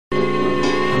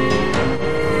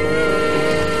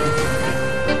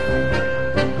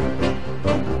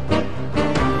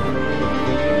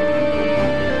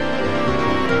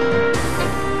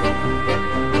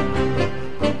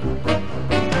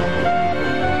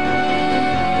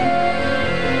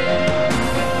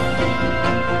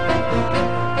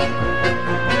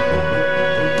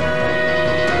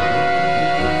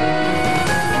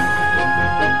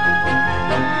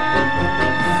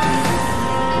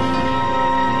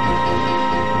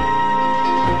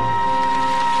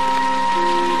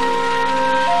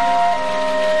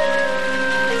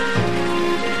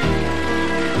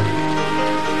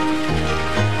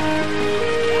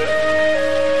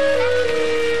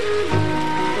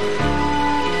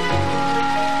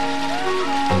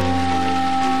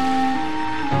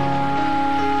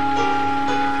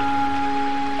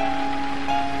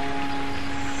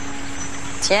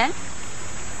Tiens,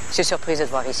 je suis surprise de te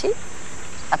voir ici.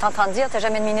 À t'entendre dire, t'as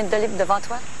jamais une minute de libre devant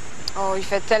toi? Oh, il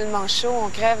fait tellement chaud, on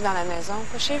crève dans la maison.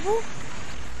 Pas chez vous?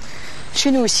 Chez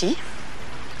nous aussi.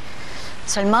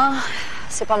 Seulement,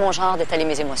 c'est pas mon genre d'étaler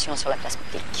mes émotions sur la place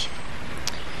publique.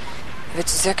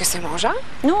 Veux-tu dire que c'est mon genre?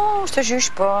 Non, je te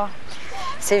juge pas.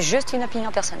 C'est juste une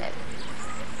opinion personnelle.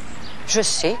 Je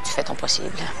sais que tu fais ton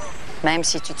possible, même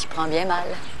si tu t'y prends bien mal.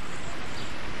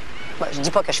 Bon, je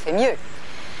dis pas que je fais mieux,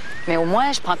 mais au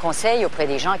moins je prends conseil auprès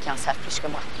des gens qui en savent plus que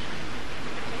moi.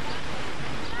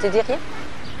 Tu dis rien?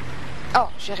 Oh,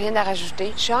 j'ai rien à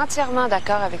rajouter. Je suis entièrement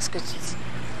d'accord avec ce que tu dis.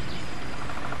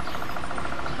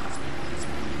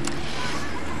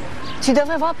 Tu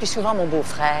devrais voir plus souvent mon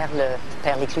beau-frère, le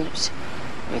père Lécluse,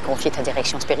 lui confier ta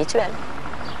direction spirituelle.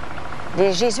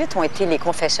 Les Jésuites ont été les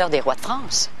confesseurs des rois de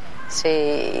France.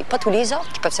 C'est pas tous les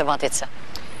autres qui peuvent se vanter de ça.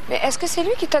 Mais est-ce que c'est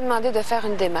lui qui t'a demandé de faire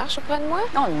une démarche auprès de moi?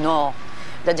 Non, non.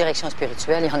 La direction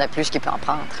spirituelle, il y en a plus qui peut en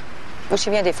prendre. Aussi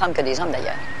bien des femmes que des hommes,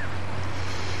 d'ailleurs.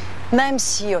 Même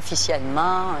si,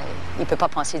 officiellement, il ne peut pas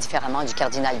penser différemment du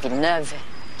cardinal Villeneuve,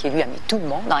 qui, lui, a mis tout le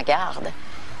monde en garde.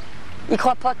 Il ne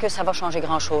croit pas que ça va changer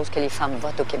grand-chose que les femmes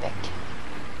votent au Québec.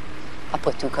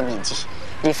 Pas tout, comme il dit.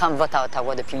 Les femmes votent à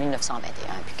Ottawa depuis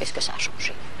 1921, puis qu'est-ce que ça a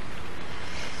changé?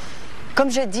 Comme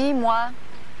je dis, moi,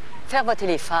 faire voter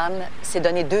les femmes, c'est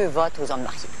donner 2 votes aux hommes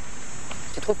mariés.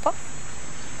 Tu trouves pas?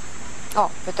 Oh,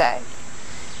 peut-être.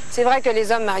 C'est vrai que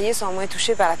les hommes mariés sont moins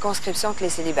touchés par la conscription que les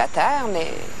célibataires, mais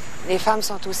les femmes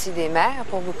sont aussi des mères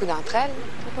pour beaucoup d'entre elles.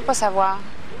 On ne peut pas savoir.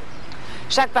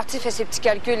 Chaque parti fait ses petits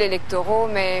calculs électoraux,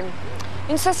 mais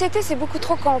une société, c'est beaucoup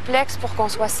trop complexe pour qu'on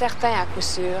soit certain à coup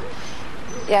sûr.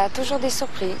 Il y a toujours des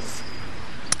surprises.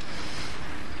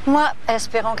 Moi,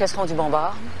 espérons qu'elles seront du bon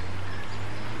bord.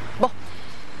 Bon,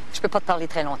 je peux pas te parler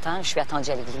très longtemps. Je suis attendue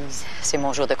à l'église. C'est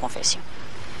mon jour de confession.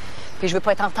 Puis je veux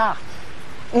pas être en retard.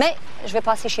 Mais je vais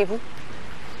passer chez vous.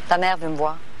 Ta mère veut me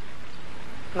voir.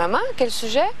 Maman, quel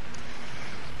sujet?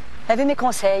 Elle veut mes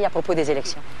conseils à propos des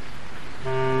élections.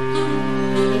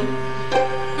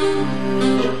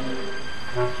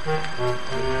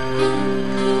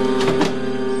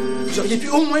 Vous auriez pu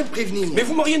au moins me prévenir. Mais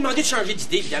vous m'auriez demandé de changer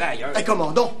d'idée et d'aller ailleurs. Eh,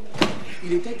 comment donc?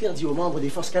 Il est interdit aux membres des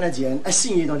forces canadiennes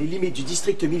assignés dans les limites du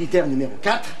district militaire numéro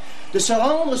 4 de se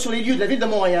rendre sur les lieux de la ville de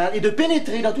Montréal et de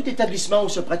pénétrer dans tout établissement où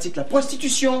se pratique la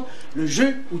prostitution, le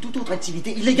jeu ou toute autre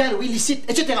activité illégale ou illicite,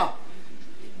 etc.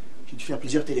 J'ai dû faire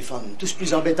plusieurs téléphones, tous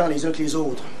plus embêtants les uns que les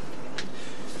autres.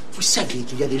 Vous savez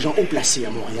qu'il y a des gens haut placés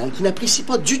à Montréal qui n'apprécient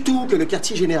pas du tout que le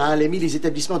quartier général ait mis les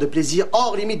établissements de plaisir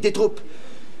hors limite des troupes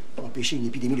pour empêcher une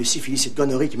épidémie de syphilis et de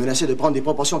gonorrhée qui menaçait de prendre des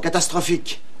proportions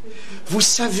catastrophiques. Vous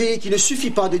savez qu'il ne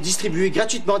suffit pas de distribuer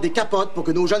gratuitement des capotes pour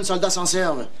que nos jeunes soldats s'en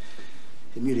servent.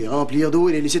 C'est mieux les remplir d'eau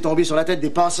et les laisser tomber sur la tête des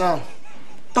passants.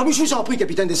 Tant mieux, je vous en prie,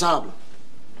 capitaine des Sables.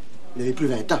 Vous n'avez plus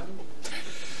 20 ans.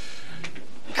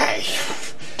 Hey!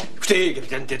 Écoutez,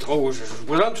 capitaine Tétrault, je vous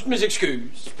présente toutes mes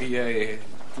excuses. Puis,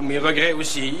 tous mes regrets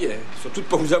aussi. Surtout de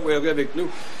ne pas vous avoir eu avec nous.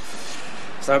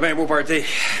 C'était un bien beau party.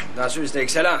 La danseuse était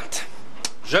excellente.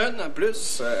 Jeune, en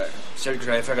plus. Celle que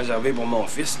j'avais fait réserver pour mon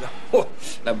fils, là. Oh!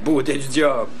 La beauté du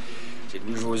diable. Si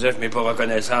Louis-Joseph m'est pas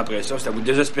reconnaissant après ça, c'est à vous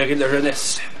désespérer de la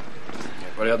jeunesse. Il n'a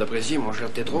pas l'air d'apprécier, mon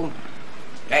cher Tétrault.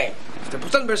 Hey! C'était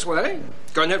pourtant une belle soirée.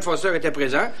 Le colonel Foster était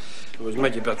présent. Heureusement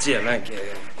qu'il est parti avant que...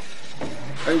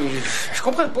 je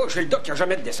comprends pas. Chez le doc, il n'y a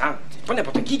jamais de descente. C'est pas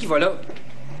n'importe qui va là.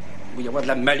 Il va y avoir de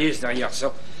la malice derrière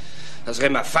ça. Ça serait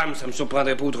ma femme, ça me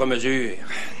surprendrait pas outre mesure.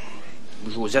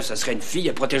 Joseph, ça serait une fille,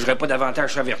 elle protégerait pas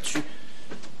davantage sa vertu.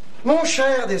 Mon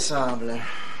cher des Sables,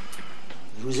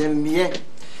 je vous aime bien,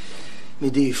 mais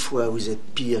des fois, vous êtes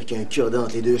pire qu'un cure-dent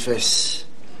entre les 2 fesses.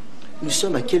 Nous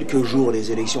sommes à quelques jours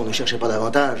des élections, ne cherchez pas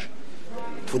davantage.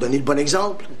 Il faut donner le bon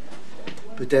exemple.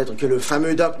 Peut-être que le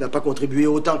fameux doc n'a pas contribué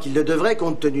autant qu'il le devrait,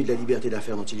 compte tenu de la liberté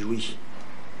d'affaires dont il jouit.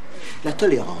 La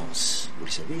tolérance, vous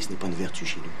le savez, ce n'est pas une vertu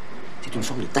chez nous. C'est une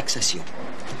forme de taxation.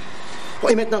 Bon,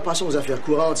 et maintenant, passons aux affaires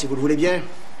courantes, si vous le voulez bien.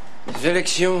 Les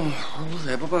élections,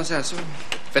 j'avais pas pensé à ça.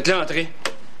 Faites-le entrer.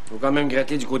 Faut quand même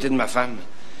gratter du côté de ma femme.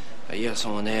 D'ailleurs,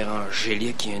 son air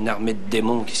angélique, il y a une armée de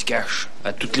démons qui se cachent.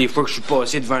 À toutes les fois que je suis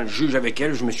passé devant le juge avec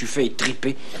elle, je me suis fait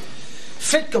triper.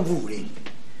 Faites comme vous voulez.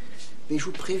 Mais je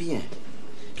vous préviens,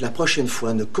 la prochaine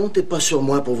fois, ne comptez pas sur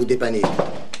moi pour vous dépanner.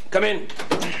 Come in.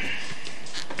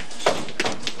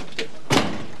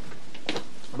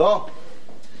 Bon.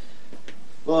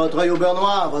 Votre œil au beurre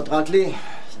noir, votre raclée,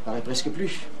 ça paraît presque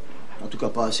plus. En tout cas,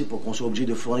 pas assez pour qu'on soit obligé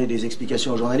de fournir des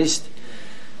explications aux journalistes.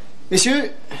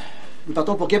 Messieurs, nous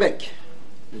partons pour Québec.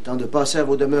 Le temps de passer à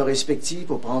vos demeures respectives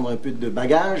pour prendre un peu de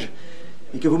bagages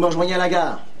et que vous me rejoigniez à la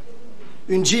gare.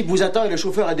 Une Jeep vous attend et le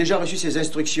chauffeur a déjà reçu ses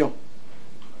instructions.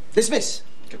 Dismiss.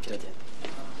 Capitaine.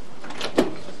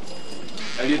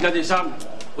 Lieutenant des Armes.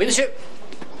 Oui, monsieur.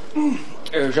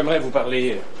 J'aimerais vous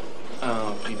parler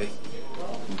en privé.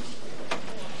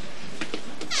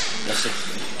 Merci.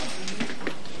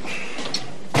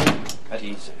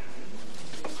 Allez.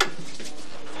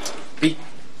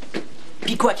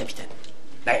 Puis quoi, capitaine?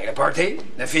 Ben, le party,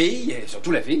 la fille,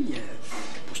 surtout la fille.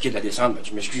 Pour ce qui est de la descente, ben,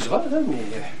 tu m'excuseras, là, mais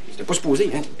c'était pas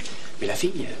supposé, hein. Mais la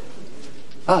fille...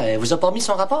 Ah, elle vous a pas mis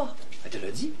son rapport? Elle te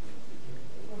l'a dit.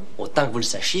 Autant que vous le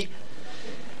sachiez,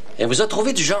 elle vous a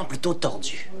trouvé du genre plutôt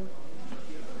tordu.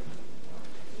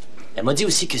 Elle m'a dit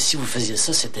aussi que si vous faisiez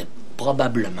ça, c'était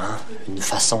probablement une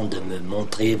façon de me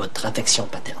montrer votre affection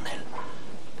paternelle.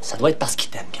 Ça doit être parce qu'il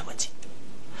t'aime qu'elle m'a dit.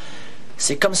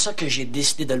 C'est comme ça que j'ai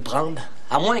décidé de le prendre,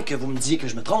 à moins que vous me disiez que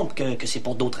je me trompe, que c'est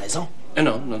pour d'autres raisons.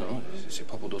 Non, c'est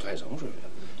pas pour d'autres raisons.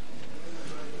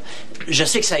 Je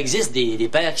sais que ça existe des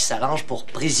pères qui s'arrangent pour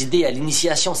présider à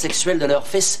l'initiation sexuelle de leur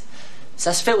fils.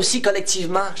 Ça se fait aussi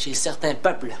collectivement chez certains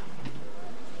peuples.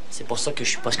 C'est pour ça que je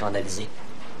suis pas scandalisé.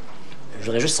 Je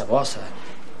voudrais juste savoir, ça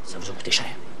vous a coûté cher.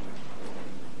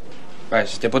 Ben,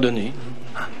 c'était pas donné.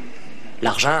 Ah.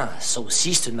 L'argent, ça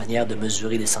aussi, c'est une manière de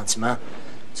mesurer les sentiments.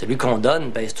 Celui qu'on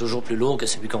donne pèse toujours plus lourd que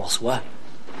celui qu'on reçoit.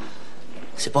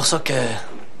 C'est pour ça que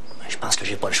je pense que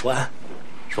j'ai pas le choix.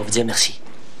 Je vais vous dire merci.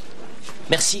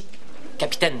 Merci,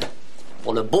 capitaine,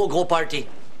 pour le beau gros party.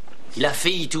 Puis la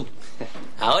fille et tout.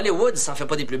 À Hollywood, ça en fait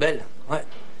pas des plus belles. Ouais.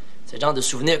 C'est le genre de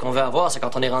souvenir qu'on veut avoir, c'est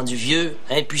quand on est rendu vieux,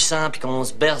 impuissant, puis qu'on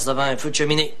se berce devant un feu de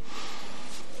cheminée.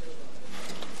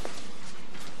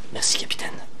 Merci, capitaine.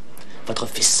 Votre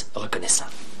fils reconnaissant.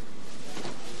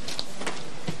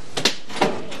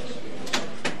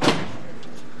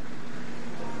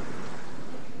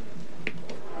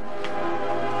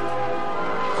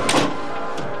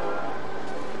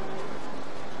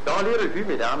 Dans les revues,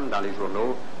 mesdames, dans les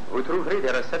journaux, vous trouverez des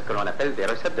recettes que l'on appelle des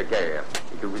recettes de guerre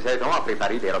et qui vous aideront à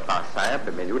préparer des repas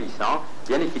simples mais nourrissants,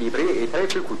 bien équilibrés et très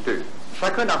peu coûteux.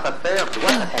 Chacun dans sa sphère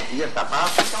doit accomplir sa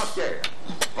part entière.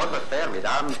 Votre sphère,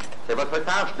 mesdames, c'est votre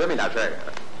tâche de ménagère.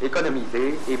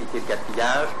 Économisez, évitez le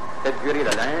gaspillage, faites durer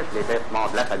le linge, les vêtements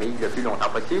de la famille le plus longtemps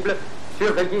possible,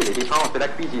 surveillez les dépenses de la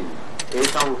cuisine. Et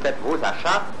quand vous faites vos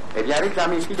achats, eh bien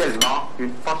réclamez fidèlement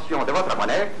une portion de votre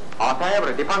monnaie en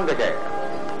timbre d'épargne de guerre.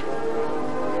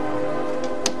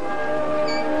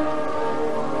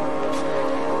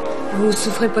 Vous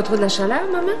souffrez pas trop de la chaleur,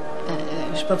 maman?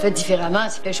 Je suis pas faite différemment.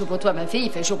 S'il fait chaud pour toi, ma fille,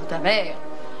 il fait chaud pour ta mère.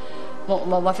 Bon,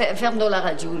 on va ferme-nous la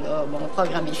radio, là. Mon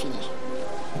programme est fini.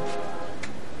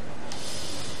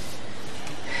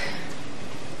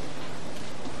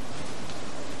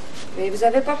 Mais vous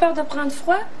avez pas peur de prendre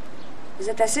froid? Vous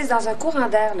êtes assise dans un courant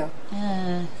d'air, là.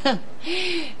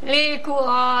 Les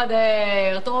courants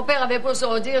d'air. Ton père avait pas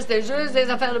son dire, c'était juste des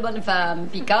affaires de bonne femme.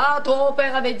 Puis quand ton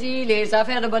père avait dit les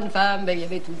affaires de bonne femme, ben, il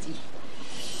avait tout dit.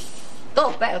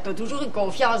 Ton père, t'as toujours une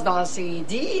confiance dans ses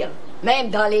dires. Même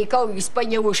dans les cas où il se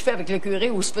pognait aux cheveux avec le curé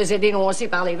ou se faisait dénoncer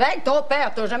par l'évêque, ton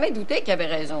père, t'as jamais douté qu'il avait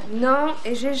raison. Non,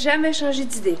 et j'ai jamais changé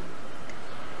d'idée.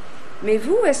 Mais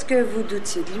vous, est-ce que vous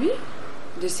doutiez de lui?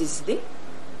 De ses idées?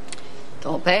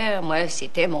 Ton père, moi,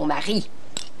 c'était mon mari.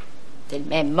 C'est le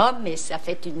même homme, mais ça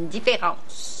fait une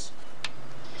différence.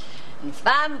 Une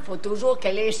femme, faut toujours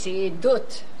qu'elle ait ses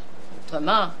doutes.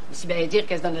 Autrement, aussi bien dire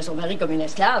qu'elle se donne à son mari comme une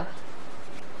esclave.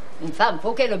 Une femme,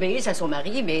 faut qu'elle obéisse à son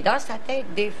mari, mais dans sa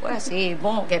tête, des fois, c'est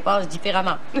bon qu'elle pense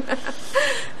différemment.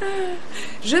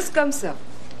 Juste comme ça.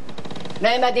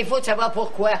 Même à défaut de savoir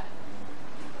pourquoi.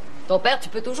 Ton père, tu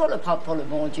peux toujours le prendre pour le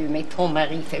bon Dieu, mais ton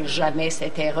mari fait jamais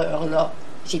cette erreur-là.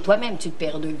 Si toi-même tu te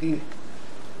perds de vue,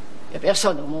 il n'y a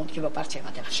personne au monde qui va partir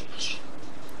à ta recherche.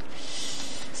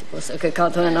 C'est pour ça que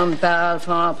quand un homme parle,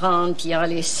 faut en prendre puis en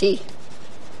laisser.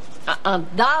 En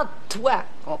dedans de toi,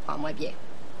 comprends-moi bien.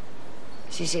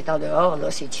 Si c'est en dehors, là,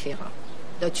 c'est différent.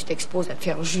 Là, tu t'exposes à te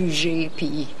faire juger,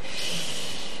 puis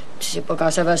tu sais pas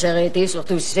quand ça va s'arrêter,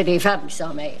 surtout si c'est des femmes qui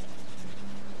s'en mêlent.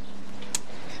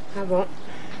 Ah bon?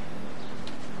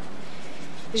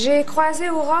 J'ai croisé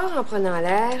Aurore en prenant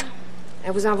l'air.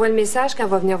 Elle vous envoie le message quand elle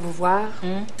va venir vous voir.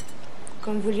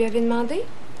 Comme vous lui avez demandé?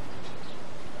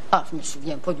 Ah, je me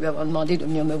souviens pas de lui avoir demandé de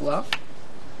venir me voir.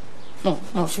 Non,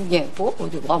 je m'en souviens pas.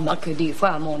 Je remarque que des fois,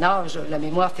 à mon âge, la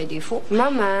mémoire fait défaut.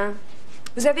 Maman,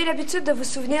 vous avez l'habitude de vous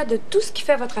souvenir de tout ce qui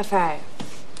fait votre affaire.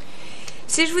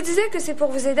 Si je vous disais que c'est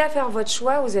pour vous aider à faire votre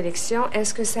choix aux élections,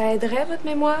 est-ce que ça aiderait votre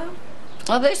mémoire?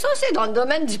 Ah ben ça, c'est dans le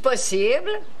domaine du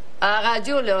possible. À la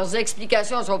radio, leurs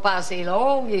explications sont pas assez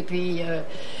longues et puis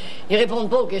ils répondent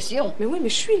pas aux questions. Mais oui, mais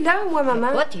je suis là, moi,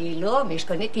 maman. Toi, t'es là, mais je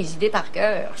connais tes idées par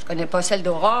cœur. Je connais pas celles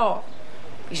d'Aurore.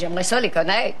 Puis j'aimerais ça les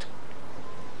connaître.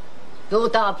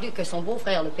 D'autant plus que son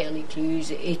beau-frère, le père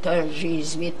Lécluse, est un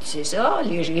jésuite, c'est ça?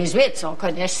 Les jésuites sont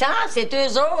connaissants. C'est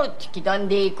eux autres qui donnent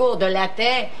des cours de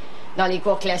latin dans les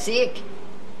cours classiques.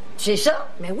 C'est ça?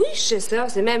 Mais oui, je sais ça.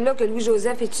 C'est même là que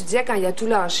Louis-Joseph étudiait quand il a tout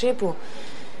lâché pour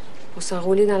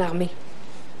s'enrôler dans l'armée.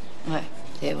 Ouais,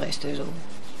 c'est vrai, c'est eux autres.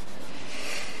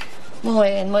 Bon,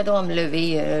 aide-moi donc à me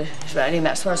lever. Je vais aller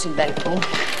m'asseoir sur le balcon.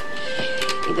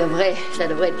 Ça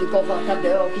devrait être plus confortable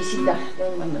dehors qu'ici dedans.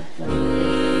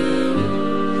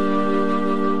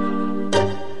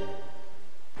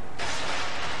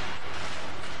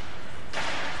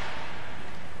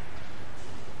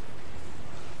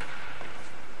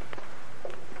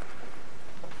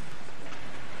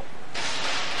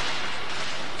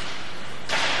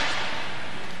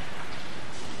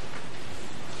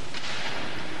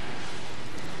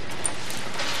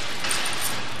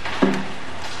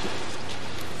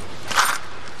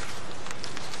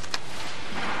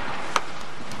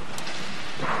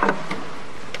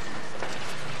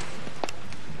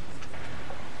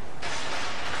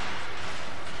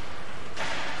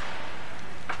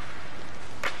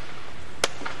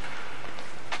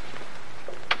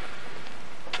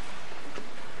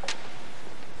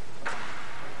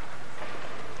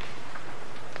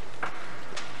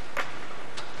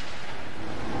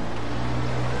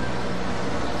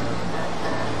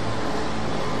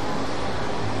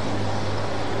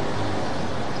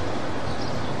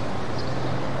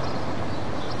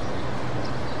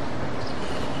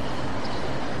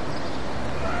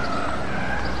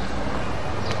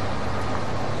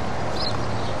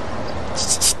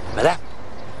 Madame,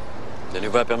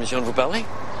 donnez-vous la permission de vous parler?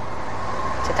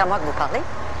 C'est à moi que vous parlez?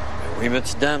 Oui, ma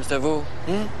petite dame, c'est à vous.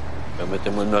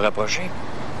 Permettez-moi de me rapprocher.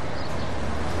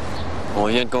 On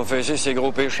vient de confesser ses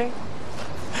gros péchés.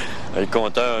 Le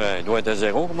compteur doit être à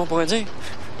zéro, comment on pourrait dire?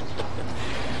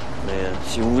 Mais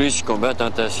si vous voulez succomber à la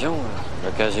tentation,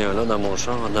 l'occasion est là dans mon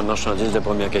champ, de la marchandise de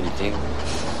première qualité.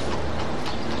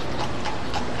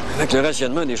 Avec le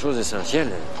rationnement des choses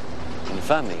essentielles, une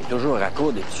femme est toujours à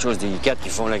court des petites choses délicates qui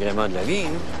font l'agrément de la vie.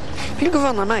 Puis le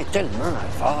gouvernement est tellement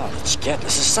fort, l'étiquette,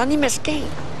 ça s'en est mesquin.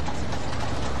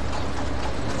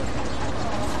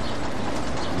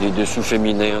 Des dessous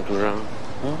féminins en tout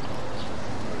genre.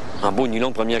 En beau nylon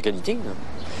de première qualité.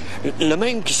 Là. Le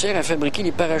même qui sert à fabriquer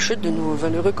les parachutes de nos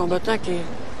valeureux combattants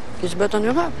qui se battent en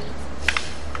Europe.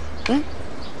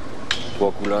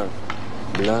 3 couleurs.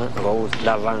 Blanc, rose,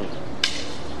 lavande.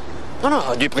 Non,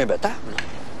 des prix imbattables.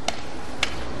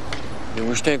 Je vais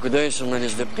vous jeter un coup d'œil sur ma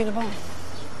liste de prix, d'abord.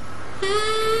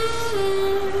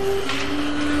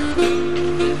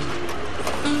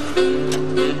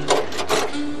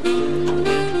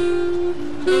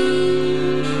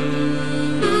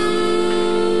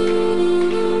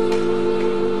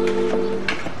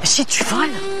 Si tu voles,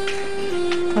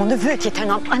 mon neveu, qui est un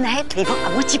homme honnête, les vend à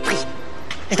moitié prix.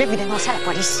 Je vais vous dénoncer à la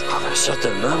police. Ah, bien,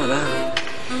 certainement, madame.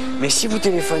 Mais si vous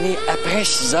téléphonez après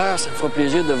 6 heures, ça me fera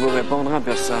plaisir de vous répondre en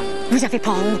personne. Vous avez pas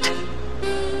honte?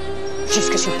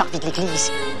 Jusque sur le parvis de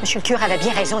l'église, monsieur le curé avait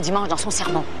bien raison dimanche dans son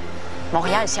sermon.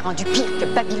 Montréal s'est rendu pire que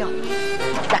Babylone.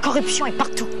 La corruption est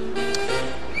partout.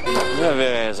 Vous avez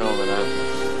raison,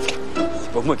 madame.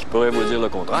 C'est pas moi qui pourrais vous dire le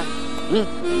contraire.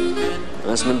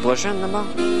 La semaine prochaine, d'abord.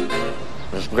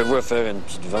 Je prévois faire une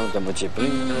petite vente à moitié prix.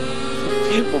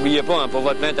 N'oubliez pas, pour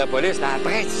votre plainte à la police, là,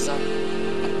 après 6 heures.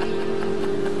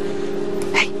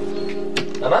 Hey!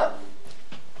 Maman?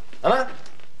 Maman?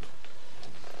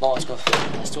 Bon, en tout cas,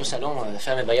 restez au salon,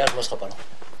 faire mes bagages, moi, ce sera pas long.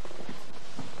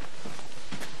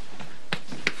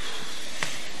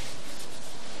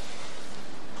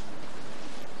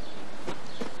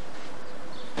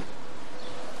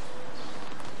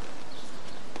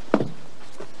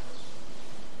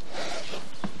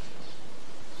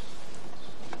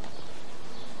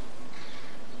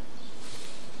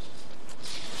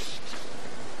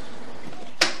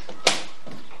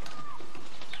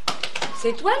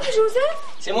 C'est toi, Louis-Joseph?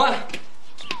 C'est moi.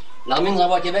 L'armée nous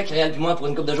envoie à Québec, Réal puis moi, pour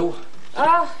une couple de jours.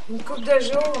 Ah, une couple de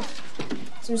jours.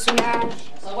 Tu me soulages.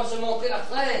 On s'en va se montrer la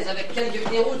 13 avec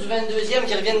quelques héros du 22e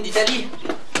qui reviennent d'Italie.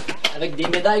 Avec des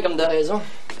médailles comme de raison.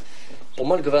 Pour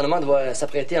moi, le gouvernement doit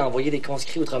s'apprêter à envoyer des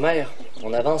conscrits outre-mer.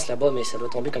 On avance là-bas, mais ça doit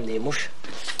tomber comme des mouches.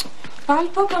 Parle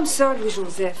pas comme ça,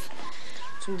 Louis-Joseph.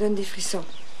 Tu me donnes des frissons.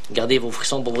 Gardez vos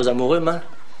frissons pour vos amoureux, man.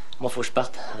 Moi, faut que je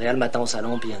parte. Réal m'attend au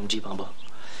salon, puis il y a une Jeep en bas.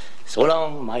 So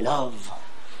long, my love.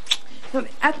 Non,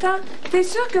 mais attends. T'es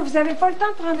sûr que vous avez pas le temps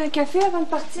de prendre un café avant de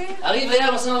partir? Arrive, Réal,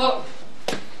 on s'en va.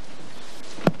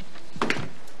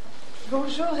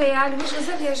 Bonjour, Réal.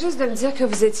 Louis-Joseph vient juste de me dire que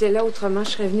vous étiez là, autrement je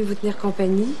serais venue vous tenir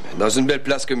compagnie. Dans une belle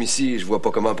place comme ici, je vois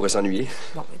pas comment on pourrait s'ennuyer.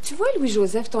 Bon, tu vois,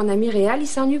 Louis-Joseph, ton ami Réal, il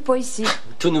s'ennuie pas ici.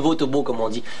 Tout nouveau, tout beau, comme on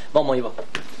dit. Bon, on y va.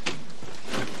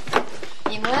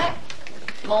 Et moi,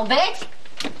 mon bec?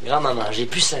 Grand-maman, j'ai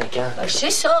plus 5 ans. Ben,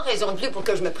 c'est ça, raison de plus pour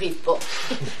que je me prive pas.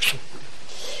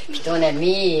 Puis ton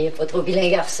ami est pas trop vilain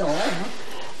garçon, hein?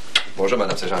 Bonjour,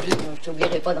 Madame Saint-Janvier. Je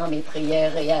t'oublierai pas dans mes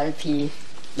prières, Réal, puis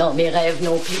dans mes rêves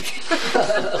non plus.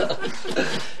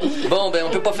 Bon, ben, on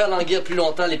peut pas faire languir plus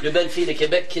longtemps les plus belles filles de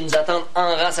Québec qui nous attendent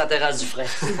en race à la terrasse du Frein.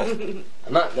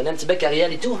 Maman, donne un petit bec à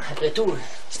Réal et tout. Après tout,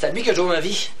 c'est à lui que je joue ma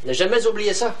vie. Ne jamais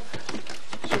oublier ça.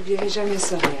 J'oublierai jamais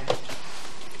ça, Réal.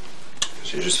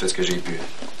 J'ai juste fait ce que j'ai pu.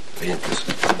 Rien de plus.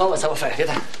 Bon, ben, ça va faire.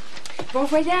 Viens. Bon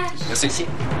voyage. Merci. Merci.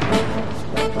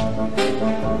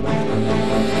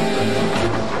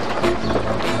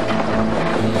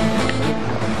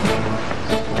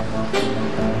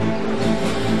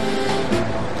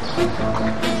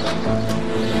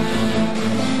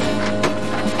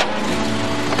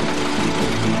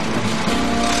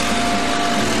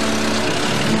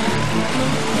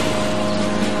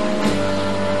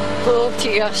 Pauvre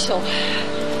petit garçon.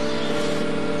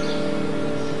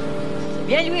 C'est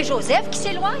bien Louis-Joseph qui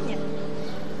s'éloigne.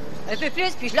 Un peu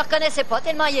plus, puis je le reconnaissais pas,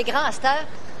 tellement il est grand à cette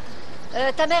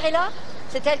heure. Ta mère est là?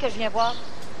 C'est elle que je viens voir.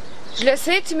 Je le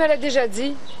sais, tu me l'as déjà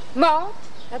dit. Monte.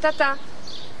 Attends.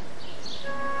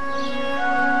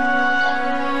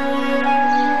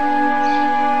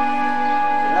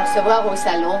 On va recevoir au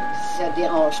salon, si ça te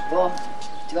dérange pas.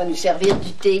 Tu vas nous servir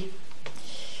du thé.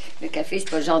 Le café, c'est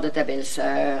pas le genre de ta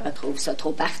belle-sœur. Elle trouve ça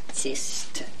trop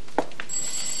artiste.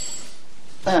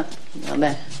 Ah, non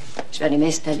ben, je vais aller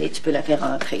m'installer. Tu peux la faire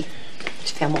entrer.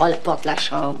 Tu fermeras la porte de la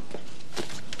chambre.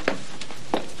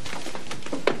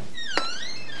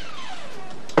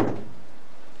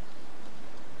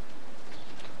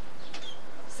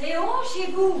 C'est où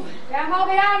chez vous? Et à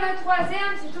Montréal, un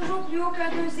troisième, c'est toujours plus haut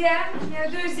qu'un deuxième. Et un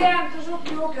deuxième, toujours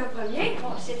plus haut qu'un premier.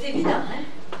 Bon, c'est évident, hein?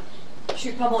 Je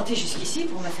suis pas montée jusqu'ici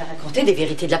pour me faire raconter des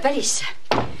vérités de la palisse.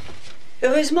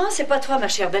 Heureusement, c'est pas toi, ma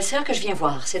chère belle-sœur, que je viens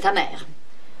voir. C'est ta mère.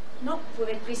 Non, pour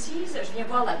être précise, je viens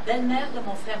voir la belle-mère de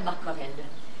mon frère Marc Corel.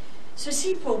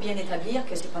 Ceci pour bien établir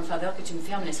que c'est pas une faveur que tu me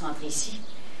fais en me laissant entrer ici.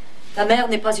 Ta mère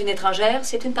n'est pas une étrangère,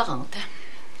 c'est une parente.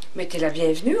 Mais t'es la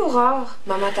bienvenue, Aurore.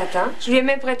 Maman t'attend. Je lui ai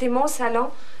même prêté mon salon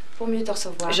pour mieux te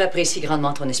recevoir. J'apprécie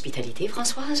grandement ton hospitalité,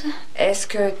 Françoise. Est-ce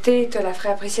que thé te la ferait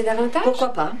apprécier davantage? Pourquoi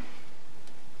pas?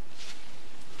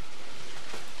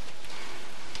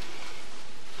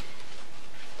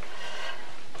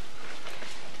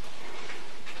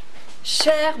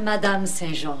 Chère Madame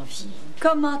Saint-Janvier,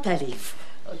 comment allez-vous?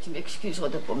 Oh, tu m'excuseras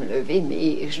de ne pas me lever,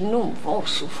 mes genoux vont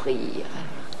souffrir.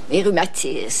 Mes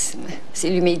rhumatismes, c'est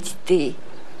l'humidité.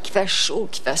 Qu'il fasse chaud,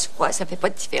 qu'il fasse froid, ça fait pas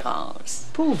de différence.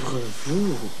 Pauvre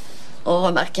vous. On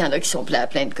remarque qu'il y en a qui sont pleins à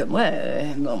plaindre que moi.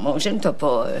 Bon, gêne-toi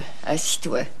pas.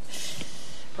 Assis-toi.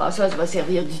 Françoise va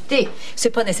servir du thé. C'est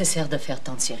pas nécessaire de faire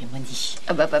tant de cérémonies.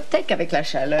 Ah bah, peut-être qu'avec la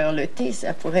chaleur, le thé,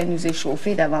 ça pourrait nous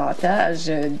échauffer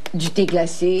davantage. Du thé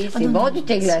glacé, c'est bon du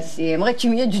thé glacé. Aimerais-tu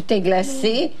mieux du thé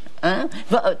glacé? Hein?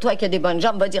 Va, toi qui as des bonnes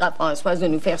jambes, va dire à Françoise de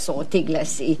nous faire son thé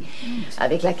glacé.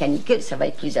 Avec la canicule, ça va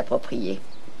être plus approprié.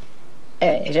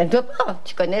 Gêne-toi pas,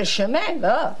 tu connais le chemin.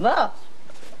 Va.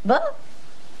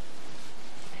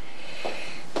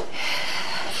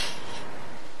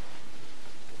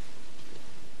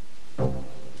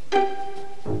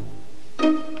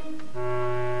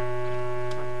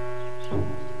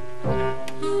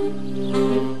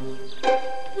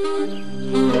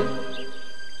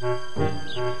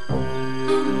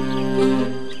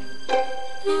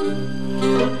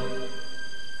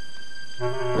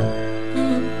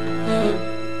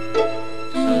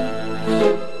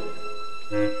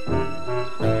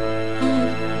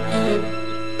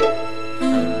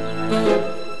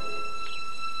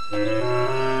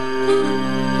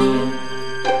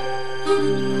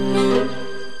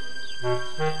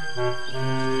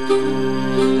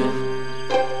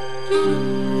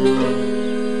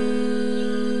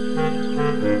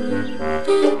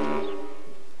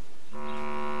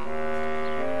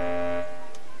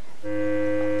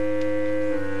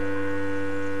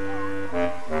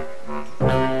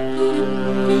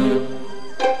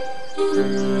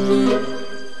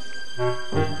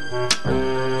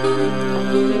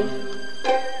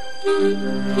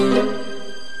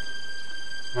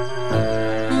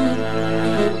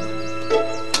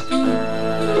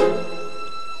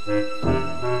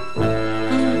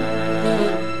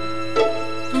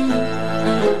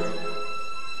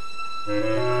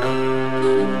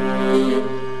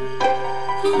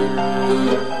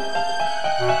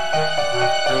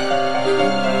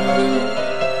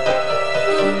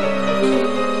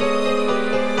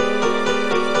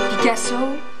 Picasso,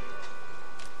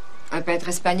 un peintre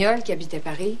espagnol qui habitait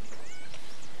Paris.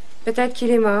 Peut-être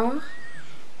qu'il est mort.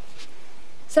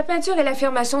 Sa peinture est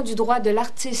l'affirmation du droit de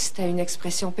l'artiste à une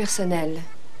expression personnelle.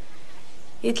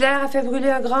 Hitler a fait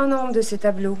brûler un grand nombre de ses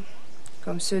tableaux,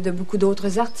 comme ceux de beaucoup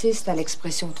d'autres artistes à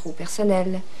l'expression trop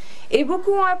personnelle. Et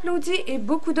beaucoup ont applaudi et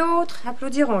beaucoup d'autres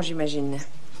applaudiront, j'imagine.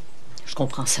 Je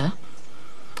comprends ça.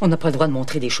 On n'a pas le droit de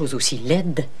montrer des choses aussi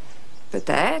laides.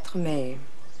 Peut-être, mais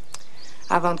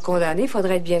avant de condamner, il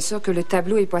faudrait être bien sûr que le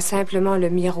tableau n'est pas simplement le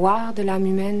miroir de l'âme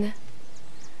humaine.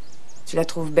 Tu la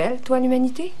trouves belle, toi,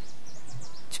 l'humanité?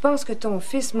 Tu penses que ton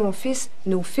fils, mon fils,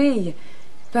 nos filles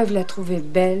peuvent la trouver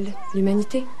belle,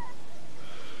 l'humanité?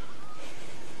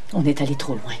 On est allé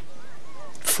trop loin.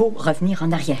 Faut revenir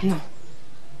en arrière. Non.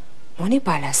 On n'est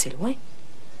pas allé assez loin.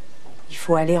 Il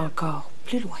faut aller encore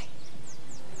plus loin.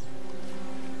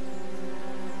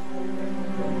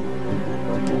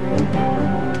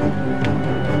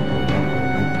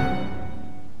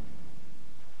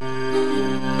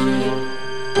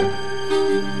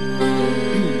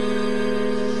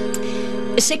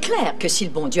 C'est clair que si le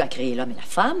bon Dieu a créé l'homme et la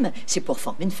femme, c'est pour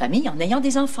former une famille en ayant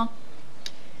des enfants.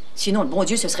 Sinon, le bon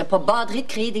Dieu ne se serait pas badré de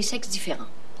créer des sexes différents.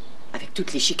 Avec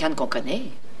toutes les chicanes qu'on connaît.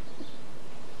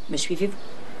 Me suivez-vous?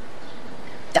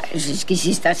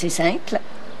 Jusqu'ici, c'est assez simple.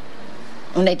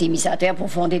 On a été mis à terre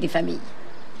pour fonder des familles.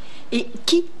 Et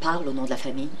qui parle au nom de la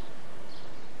famille?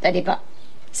 Ça dépend.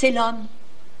 C'est l'homme.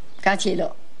 Quand il est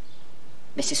là.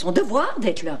 Mais c'est son devoir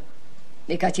d'être là.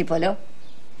 Mais quand il n'est pas là?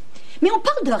 Mais on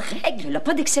parle de règles, là,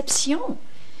 pas d'exceptions.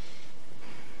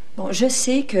 Bon, je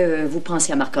sais que vous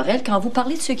pensez à Marc Aurèle quand vous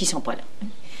parlez de ceux qui sont pas là.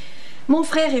 Mon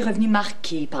frère est revenu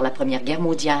marqué par la Première Guerre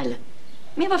mondiale.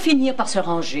 Mais il va finir par se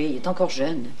ranger, il est encore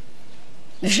jeune.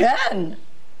 Jeune?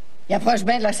 Il approche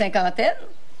bien de la cinquantaine.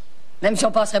 Même si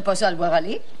on passerait pas ça à le voir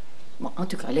aller. Bon, en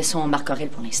tout cas, laissons Marc Aurèle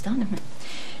pour l'instant, là.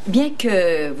 Bien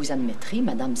que vous admettrez,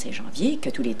 Madame Saint-Janvier,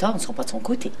 que tous les torts ne sont pas de son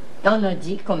côté. On a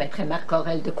dit qu'on mettrait Marc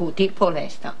Aurèle de côté pour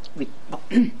l'instant. Oui, bon.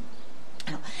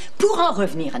 Alors, pour en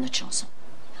revenir à notre chanson,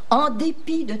 en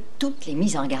dépit de toutes les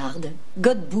mises en garde,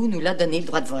 Godbout nous l'a donné le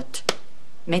droit de vote.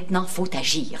 Maintenant, faut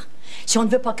agir. Si on ne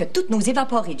veut pas que toutes nos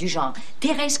évaporées du genre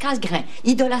Thérèse Casgrain,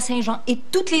 Idola Saint-Jean et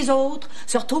toutes les autres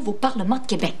se retrouvent au Parlement de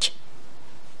Québec.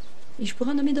 Et je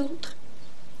pourrais en nommer d'autres.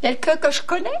 Quelqu'un que je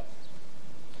connais?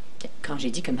 Quand j'ai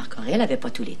dit que Marc Aurèle n'avait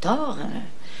pas tous les torts,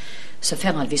 se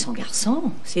faire enlever son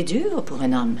garçon, c'est dur pour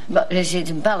un homme. Bon, si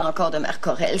tu me parles encore de Marc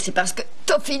Aurèle, c'est parce que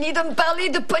t'as fini de me parler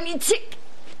de politique.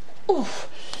 Ouf!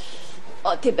 Oh,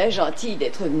 t'es bien gentil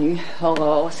d'être venu.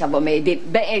 Oh, ça va m'aider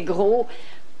bien gros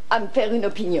à me faire une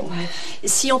opinion.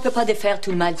 Si on peut pas défaire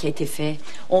tout le mal qui a été fait,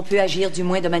 on peut agir du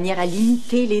moins de manière à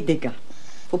limiter les dégâts.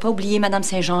 Faut pas oublier, Madame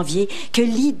Saint-Janvier, que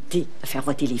l'idée de faire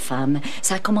voter les femmes,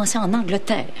 ça a commencé en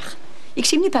Angleterre et que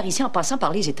c'est venu par ici en passant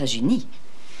par les États-Unis.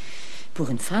 Pour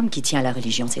une femme qui tient à la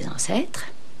religion de ses ancêtres,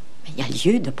 il y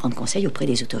a lieu de prendre conseil auprès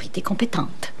des autorités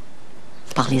compétentes.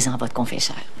 Parlez-en à votre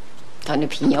confesseur. Ton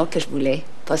opinion que je voulais,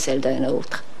 pas celle d'un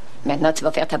autre. Maintenant, tu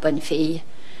vas faire ta bonne fille.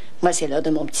 Moi, c'est l'heure de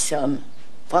mon petit somme.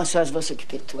 Françoise va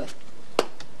s'occuper de toi.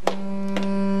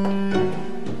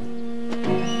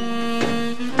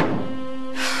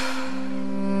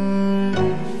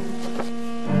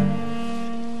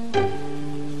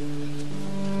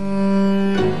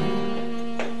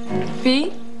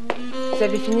 Puis, vous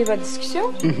avez fini votre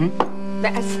discussion? Mm-hmm.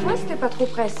 Ben, assis-toi si t'es pas trop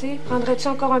pressé. Prendrais-tu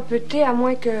encore un peu de thé, à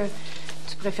moins que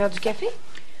tu préfères du café?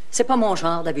 C'est pas mon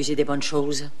genre d'abuser des bonnes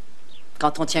choses.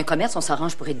 Quand on tient un commerce, on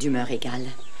s'arrange pour être d'humeur égale.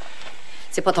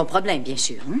 C'est pas ton problème, bien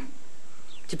sûr. Hein?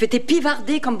 Tu peux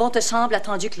t'épivarder comme bon te semble,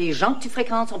 attendu que les gens que tu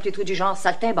fréquentes sont plutôt du genre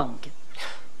saltimbanque.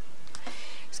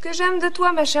 Ce que j'aime de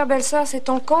toi, ma chère belle-sœur, c'est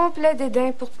ton complet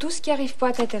dédain pour tout ce qui arrive pas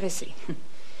à t'intéresser.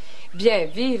 Bien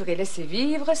vivre et laisser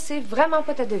vivre, c'est vraiment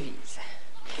pas ta devise.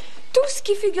 Tout ce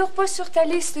qui figure pas sur ta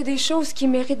liste des choses qui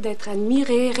méritent d'être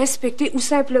admirées, respectées ou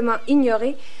simplement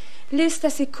ignorées, liste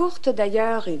assez courte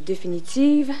d'ailleurs et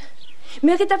définitive,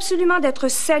 mérite absolument d'être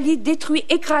sali, détruit,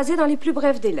 écrasé dans les plus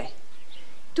brefs délais.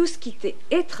 Tout ce qui t'est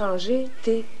étranger,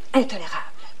 t'est intolérable.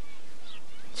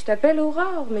 Tu t'appelles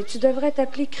Aurore, mais tu devrais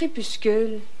t'appeler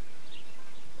Crépuscule.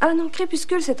 Ah non,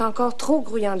 Crépuscule, c'est encore trop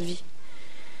grouillant de vie.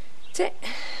 Tiens,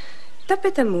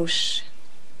 tapez ta mouche.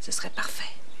 Ce serait parfait.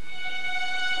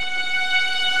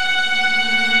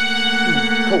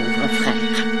 Pauvre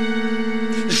frère.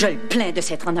 Je le plains de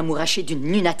s'être en amouraché d'une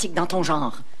lunatique dans ton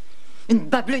genre. Une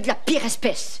bableuse de la pire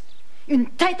espèce. Une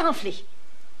tête enflée.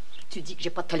 Tu dis que j'ai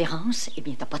pas de tolérance? Eh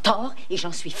bien, t'as pas tort et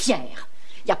j'en suis fière.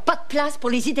 Il n'y a pas de place pour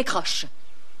les idées croches.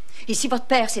 Et si votre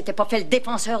père s'était pas fait le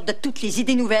défenseur de toutes les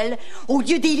idées nouvelles, au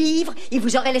lieu des livres, il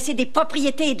vous aurait laissé des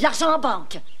propriétés et de l'argent en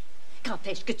banque. Quand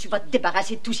est-ce que tu vas te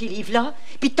débarrasser de tous ces livres-là,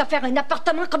 puis te faire un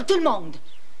appartement comme tout le monde?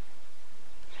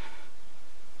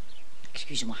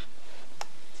 Excuse-moi.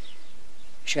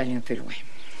 Je suis allée un peu loin.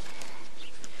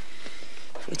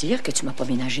 Faut dire que tu m'as pas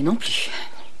ménagé non plus.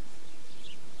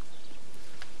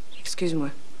 Excuse-moi.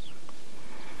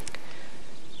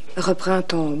 Reprends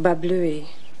ton bas bleu et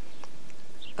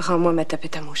rends-moi ma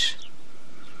tapette à mouche.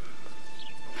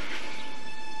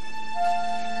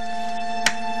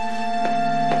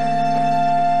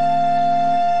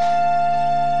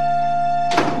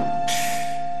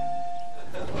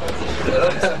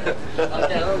 En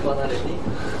 40 pendant l'été,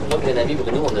 moi et mon ami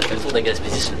Bruno, on a fait le tour de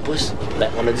Gaspésie sur le pouce. Ben,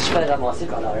 on a dû se faire ramasser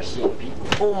par leur chien. Puis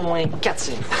au moins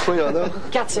 4-5 fois. Oui, il y en a.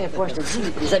 4-5 fois, je te dis.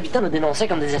 Les habitants nous dénonçaient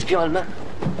comme des espions allemands.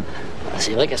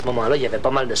 C'est vrai qu'à ce moment-là, il y avait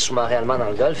pas mal de sous-marins allemands dans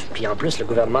le Golfe. Puis en plus, le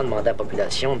gouvernement demandait à la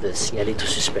population de signaler tout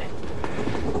suspect.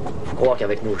 Faut croire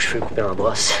qu'avec nos cheveux coupés en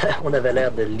brosse, on avait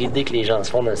l'air de l'idée que les gens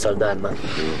se font d'un soldat allemand.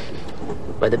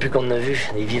 Ben, depuis qu'on en a vu,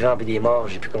 des vivants et des morts,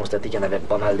 j'ai pu constater qu'il y en avait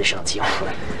pas mal d'échantillons.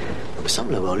 Il me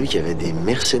semble avoir lu qu'il y avait des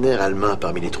mercenaires allemands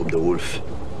parmi les troupes de Wolfe.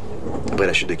 Après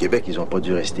la chute de Québec, ils n'ont pas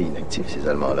dû rester inactifs, ces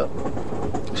Allemands-là.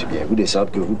 Aussi bien vous, des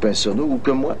sables que vous, Pinsonneau, ou que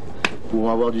moi,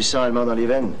 pour avoir du sang allemand dans les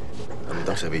veines. En même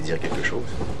temps, ça veut dire quelque chose.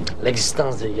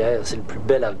 L'existence des guerres, c'est le plus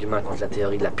bel argument contre la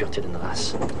théorie de la pureté d'une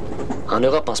race. En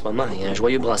Europe, en ce moment, il y a un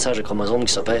joyeux brassage de chromosomes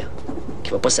qui s'opère,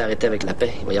 qui va pas s'arrêter avec la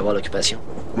paix. Il va y avoir l'occupation.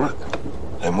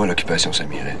 Moi, l'occupation, ça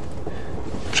m'irait.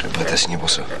 Je serais prêt à signer pour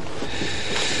ça.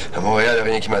 À Montréal, il n'y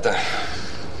a rien qui m'attend.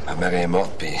 Ma mère est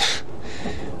morte, puis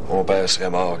mon père serait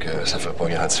mort, que ça ferait pas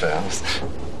grande différence.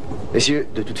 Messieurs,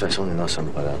 de toute façon, nous n'en sommes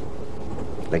pas là.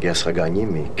 La guerre sera gagnée,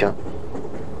 mais quand?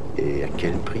 Et à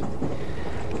quel prix?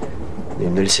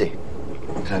 Nul ne le sait.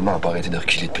 Les Allemands n'ont pas arrêté de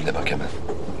reculer depuis le débarquement.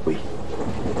 Oui.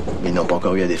 Mais ils n'ont pas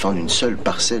encore eu à défendre une seule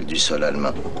parcelle du sol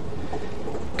allemand.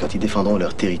 Quand ils défendront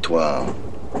leur territoire,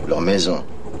 leurs maisons,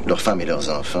 leurs femmes et leurs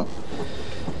enfants,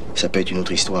 ça peut être une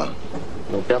autre histoire.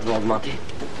 Nos pertes vont augmenter.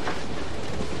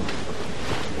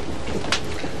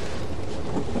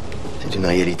 C'est une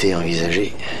réalité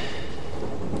envisagée.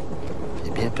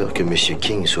 J'ai bien peur que M.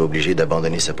 King soit obligé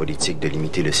d'abandonner sa politique de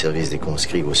limiter le service des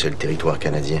conscrits au seul territoire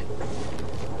canadien.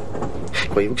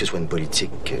 Croyez-vous que ce soit une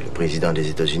politique que le président des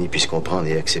États-Unis puisse comprendre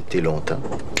et accepter longtemps?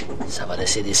 Ça va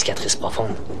laisser des cicatrices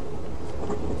profondes.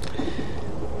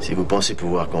 Si vous pensez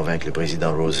pouvoir convaincre le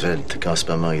président Roosevelt qu'en ce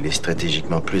moment, il est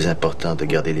stratégiquement plus important de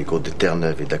garder les côtes de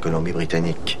Terre-Neuve et de la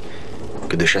Colombie-Britannique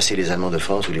que de chasser les Allemands de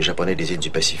France ou les Japonais des îles du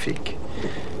Pacifique,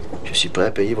 je suis prêt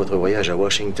à payer votre voyage à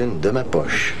Washington de ma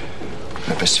poche.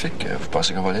 Le Pacifique, vous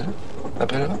pensez qu'on va aller là,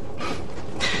 après l'Europe?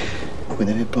 Vous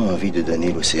n'avez pas envie de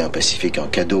donner l'océan Pacifique en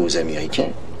cadeau aux Américains?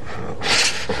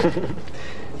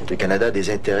 Le Canada a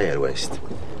des intérêts à l'ouest.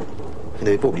 Vous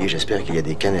n'avez pas oublié, j'espère, qu'il y a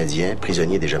des Canadiens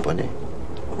prisonniers des Japonais.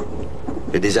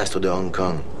 Le désastre de Hong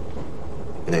Kong.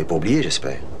 Vous n'avez pas oublié,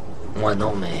 j'espère. Moi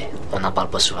non, mais on n'en parle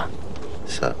pas souvent.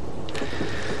 Ça,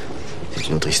 c'est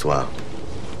une autre histoire.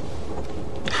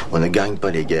 On ne gagne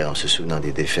pas les guerres en se souvenant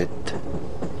des défaites,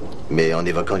 mais en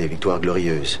évoquant les victoires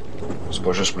glorieuses. C'est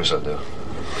pas juste pour les soldats.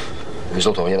 Les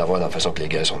autres n'ont rien à voir dans la façon que les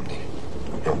guerres sont menées.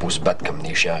 Ils ont beau se battre comme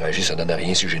des chiens enragés, ça donne à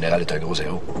rien si le général est un gros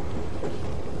héros.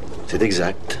 C'est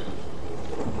exact.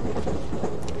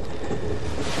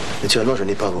 Naturellement, je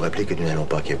n'ai pas à vous rappeler que nous n'allons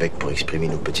pas à Québec pour exprimer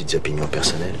nos petites opinions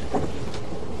personnelles.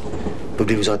 Vous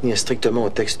devez vous en tenir strictement au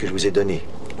texte que je vous ai donné.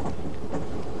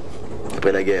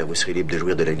 Après la guerre, vous serez libre de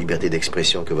jouir de la liberté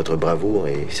d'expression que votre bravoure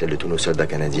et celle de tous nos soldats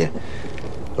canadiens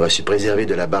aura su préserver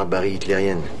de la barbarie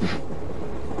hitlérienne.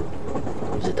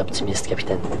 Vous êtes optimiste,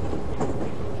 capitaine.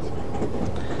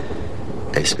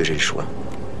 Est-ce que j'ai le choix?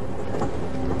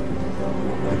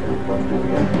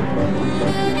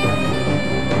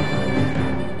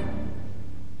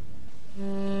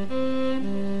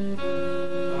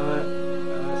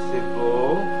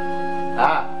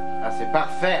 C'est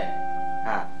parfait.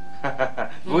 Ah.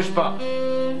 Bouge pas. Ah,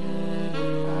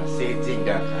 c'est digne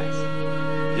d'un prince.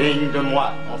 Digne de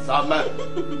moi, on s'en meurt.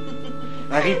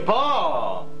 N'arrive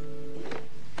pas.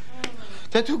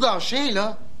 T'as tout gâché,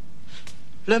 là.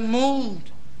 Le mood.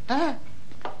 Hein?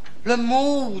 Le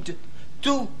mood.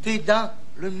 Tout est dans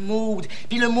le mood.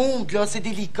 Puis le mood, là, c'est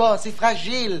délicat, c'est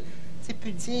fragile. C'est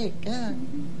pudique, hein?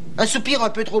 Un soupir un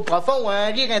peu trop profond, un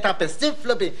rire intempestif,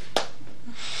 là, puis...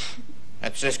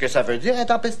 Tu sais ce que ça veut dire,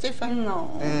 intempestif, hein? Non.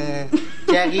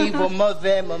 Qui arrive au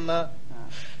mauvais moment.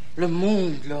 Le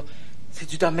monde, là, c'est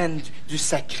du domaine du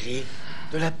sacré,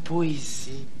 de la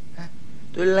poésie, hein?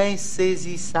 De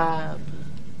l'insaisissable.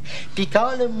 Puis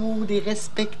quand le monde est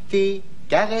respecté,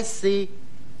 caressé,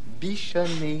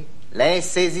 bichonné,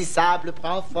 l'insaisissable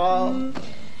prend forme.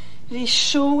 J'ai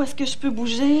chaud, est-ce que je peux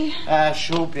bouger? Ah,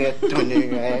 chaud puis être tout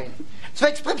nu, hein? Tu fais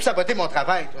exprès pour saboter mon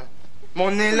travail, toi.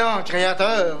 Mon élan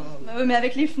créateur. Ben oui, mais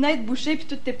avec les fenêtres bouchées puis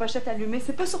toutes tes pochettes allumées,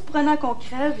 c'est pas surprenant qu'on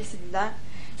crève ici dedans.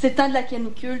 C'est le temps de la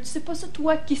canicule. Tu sais pas ça,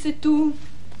 toi, qui sait tout?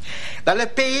 Dans le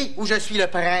pays où je suis le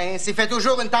prince, il fait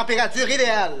toujours une température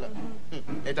idéale.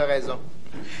 Et t'as raison.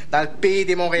 Dans le pays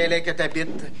des Montréalais que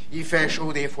t'habites, il fait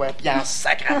chaud des fois, puis en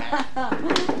sacrament.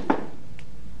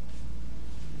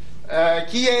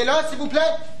 Qui est là, s'il vous plaît?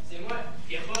 C'est moi,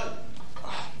 Pierre-Paul.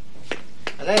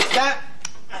 Un instant.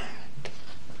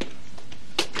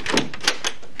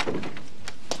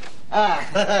 Ah,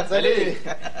 salut!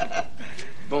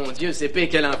 Bon Dieu, c'est pire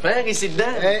que l'enfer ici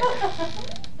dedans. Hey.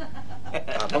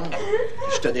 Ah bon?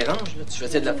 Je te dérange, là? Tu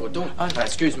faisais de la photo? Ah,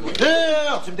 excuse-moi.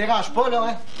 Non, tu me déranges pas, là,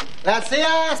 hein? La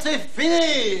séance est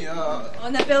finie!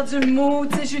 On a perdu le mood.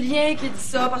 C'est Julien qui dit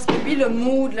ça, parce que lui, le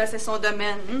mood, là, c'est son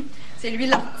domaine. Hein? C'est lui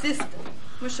l'artiste.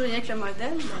 Moi, je suis rien que le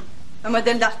modèle. Là. Un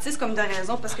modèle d'artiste, comme de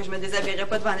raison, parce que je me déshabillerais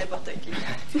pas devant n'importe qui.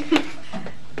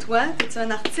 Toi, es-tu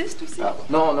un artiste aussi? Ah,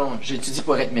 non, j'étudie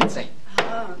pour être médecin.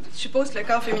 Ah, je suppose que le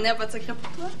corps féminin n'a pas de secret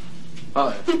pour toi?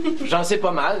 Ah, j'en sais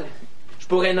pas mal. Je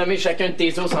pourrais nommer chacun de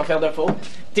tes os sans faire de faute.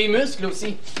 Tes muscles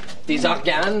aussi. Tes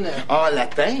organes. En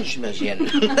latin, j'imagine.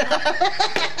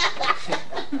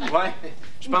 Ouais,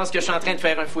 je pense que je suis en train de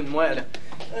faire un fou de moi, là.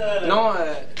 Non,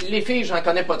 les filles, j'en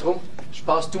connais pas trop. Je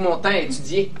passe tout mon temps à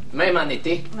étudier, même en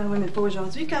été. Ben oui, mais pas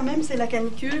aujourd'hui quand même, c'est la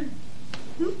canicule.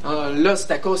 Ah, là,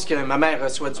 c'est à cause que ma mère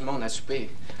reçoit du monde à souper.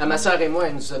 Ma sœur et moi,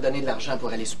 elle nous a donné de l'argent pour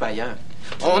aller souper ailleurs.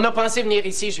 On a pensé venir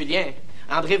ici, Julien.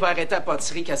 André va arrêter à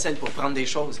pâtisserie Cassel pour prendre des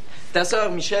choses. Ta sœur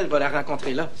Michel va la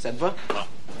rencontrer là. Ça te va?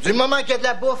 Du moment qu'il y a de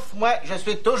la bouffe, moi, je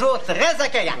suis toujours très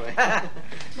accueillant. Ouais.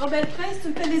 Bon, ben, le prince, tu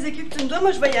me fais les écus que tu me dois,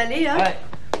 moi, je vais y aller, hein? Ouais.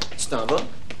 Tu t'en vas?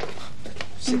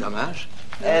 C'est dommage.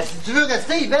 Si tu veux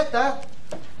rester, Yvette, hein?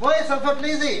 Ouais, ça me fait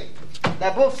plaisir.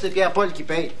 La bouffe, c'est Pierre-Paul qui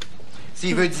paye.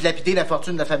 S'il veut dilapider la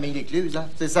fortune de la famille Lécluse, hein,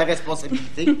 c'est sa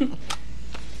responsabilité.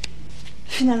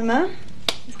 Finalement,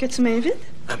 est-ce que tu m'invites?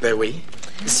 Ah ben oui.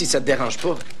 Si ça te dérange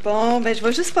pas. Bon, ben, je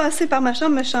vais juste passer par ma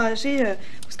chambre, me changer,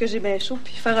 parce que j'ai bien chaud,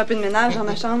 puis faire un peu de ménage dans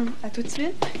ma chambre. À tout de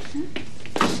suite.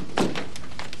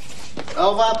 Au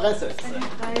revoir, princesse.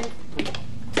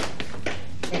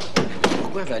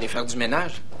 Pourquoi elle va aller faire du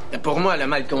ménage? Pour moi, elle a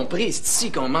mal compris. C'est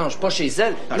ici qu'on mange, pas chez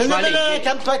elle. Non,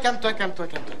 calme-toi. Hein?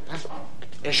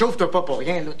 Échauffe-toi pas pour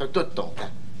rien, là. T'as tout ton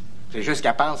temps. C'est juste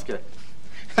qu'elle pense que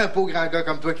un pauvre grand gars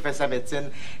comme toi qui fait sa médecine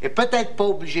est peut-être pas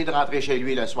obligé de rentrer chez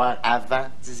lui le soir avant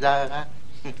 10 heures,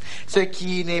 hein? Ce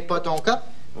qui n'est pas ton cas.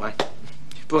 Ouais.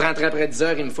 Pour rentrer après 10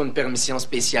 heures, il me faut une permission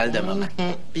spéciale de maman.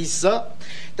 Puis ça,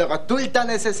 t'auras tout le temps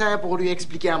nécessaire pour lui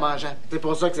expliquer en mangeant. C'est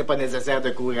pour ça que c'est pas nécessaire de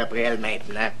courir après elle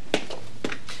maintenant.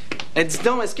 Dis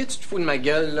donc, est-ce que tu te fous de ma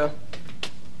gueule, là?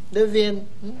 Devine.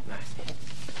 Ouais.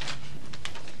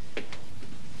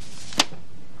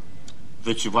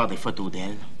 Veux-tu voir des photos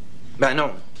d'elle? Ben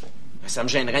non. Ça me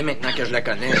gênerait maintenant que je la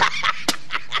connais.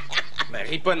 Ben,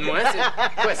 ris pas de moi.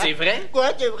 Quoi, c'est vrai? Quoi,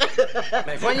 c'est vrai?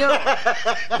 Ben, voyons.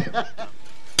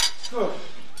 Oh.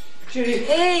 Chérie.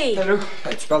 Hey! Allô?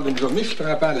 Hey, tu parles d'une journée, je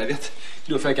prends pas à la vite.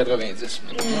 Il doit faire 90.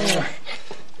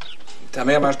 Ta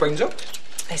mère mange pas une autres?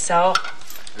 Elle sort.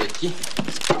 Avec qui?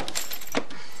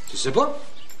 Tu sais pas?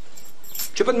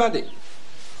 Je t'ai pas demandé.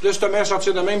 Laisse ta mère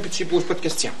sortir de même, puis tu lui poses pas de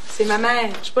questions. C'est ma mère,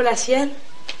 je suis pas la sienne.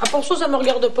 Ah, pour ça me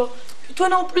regarde pas. Puis toi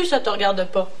non plus, ça te regarde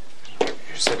pas.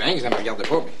 Je sais bien que ça me regarde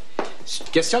pas, mais c'est une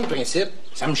question de principe.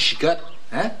 Ça me chicote,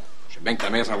 hein? Je sais bien que ta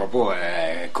mère s'en va pas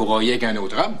couroyer avec un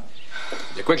autre homme.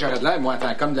 De quoi que j'aurais de l'air, moi, en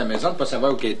tant qu'homme de la maison, de pas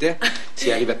savoir où qu'elle était,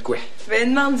 s'il arrivait de quoi. Ben,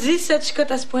 demande-y si ça te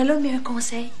chicote à ce point-là, mais un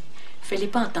conseil. Fais-les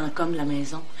pas en tant qu'homme de la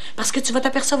maison. Parce que tu vas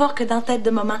t'apercevoir que dans la tête de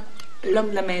maman,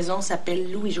 l'homme de la maison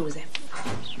s'appelle Louis-Joseph.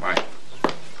 Ouais.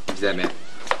 Évidemment.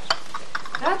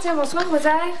 Ah, tiens, bonsoir,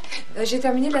 Rosaire. J'ai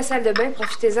terminé la salle de bain,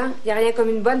 profitez-en. Il n'y a rien comme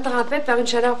une bonne trempette par une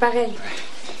chaleur pareille.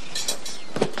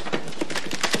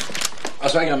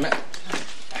 Bonsoir, grand-mère.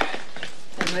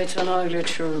 Ça va être un anglais de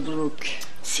Sherbrooke.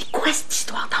 C'est quoi cette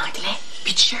histoire d'anglais?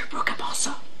 Puis de Sherbrooke à part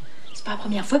ça? C'est pas la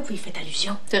première fois que vous y faites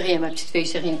allusion. C'est rien, ma petite fille,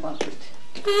 c'est rien pas tout.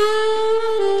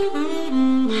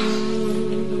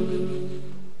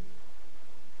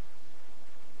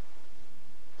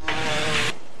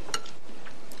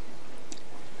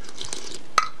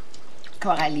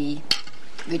 Coralie,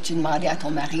 veux-tu demander à ton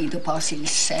mari de passer le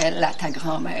sel à ta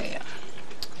grand-mère?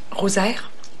 Rosaire,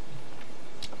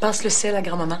 passe le sel à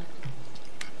grand-maman.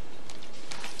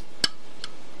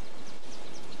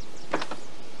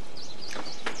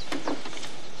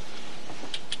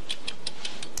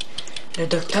 Le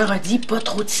docteur a dit pas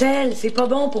trop de sel, c'est pas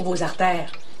bon pour vos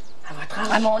artères. À votre âge.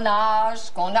 À mon âge,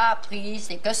 ce qu'on a appris,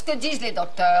 c'est que ce que disent les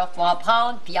docteurs, faut en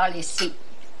prendre puis en laisser.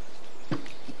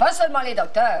 Et pas seulement les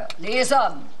docteurs, les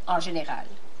hommes. en général.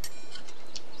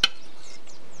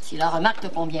 Si la remarque ne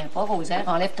te convient pas, Rosaire,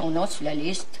 enlève ton nom sur la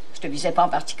liste. Je te visais pas en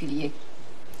particulier.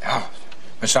 Ah,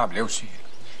 me semblait aussi.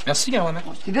 Merci, grand-maman.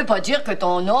 Bon, ce qui ne veut pas dire que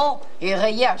ton nom est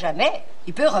rayé à jamais.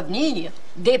 Il peut revenir,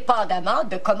 dépendamment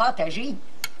de comment t'agis.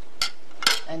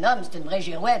 Un homme, c'est une vraie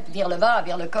girouette. Vire le vent,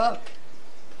 vire le coq.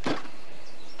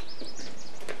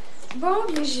 Bon,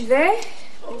 bien, j'y vais.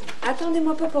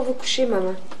 Attendez-moi pas pour vous coucher,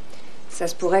 maman. Ça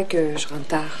se pourrait que je rentre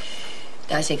tard.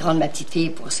 T'es assez grande, ma petite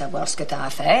fille, pour savoir ce que t'as à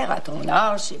faire. À ton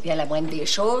âge, c'est bien la moindre des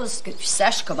choses que tu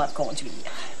saches comment te conduire.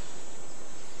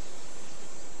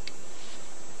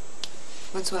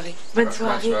 Bonne soirée. Bonne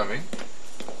soirée. Bonne soirée.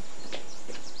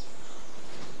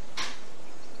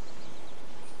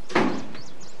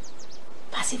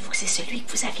 Pensez-vous que c'est celui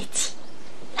que vous avez dit?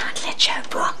 L'anglais de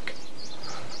Sherbrooke.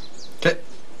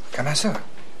 Comment ça?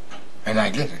 Un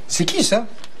anglais? C'est qui, ça?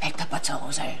 Ben, t'as pas de ça,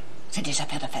 Rosaire. C'est des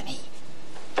affaires de famille.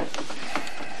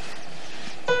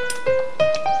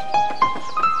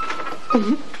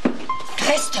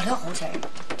 Reste là, Rosaire.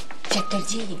 Je vais te le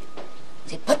dire.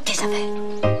 C'est pas de tes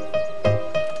affaires.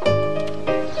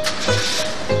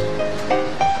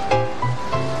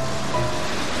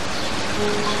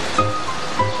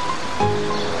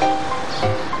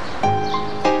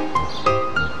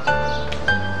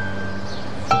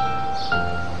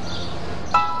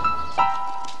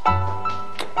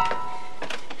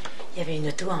 Il y avait une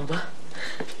auto en bas.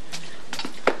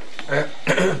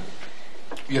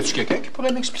 Y a-tu quelqu'un qui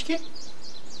pourrait m'expliquer?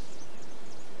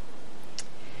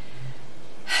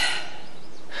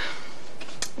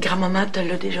 Grand-maman te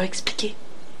l'a déjà expliqué.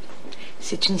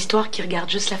 C'est une histoire qui regarde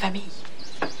juste la famille.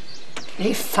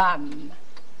 Les femmes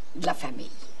de la famille.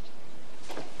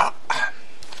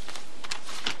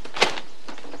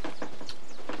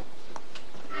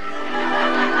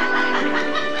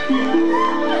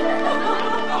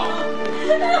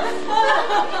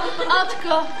 En tout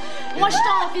cas, moi, je t'ai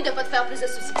envie de pas te faire plus de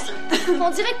soucis que ça. On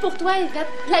dirait que pour toi, Yvette,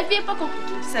 la vie est pas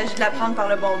compliquée. Il s'agit de la prendre par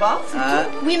le bon bord, c'est tout.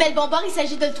 Oui, mais le bon bord, il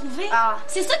s'agit de le trouver.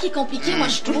 C'est ça qui est compliqué, moi,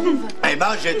 je trouve. Hey,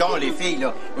 mangez donc, les filles,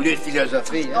 là, au lieu de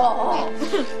philosopher. Hein. Oh.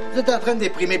 Vous êtes en train de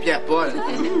déprimer Pierre-Paul.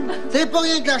 C'est pas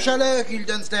rien que la chaleur qui lui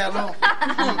donne cet air-là.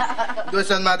 Il doit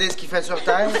se demander ce qu'il fait sur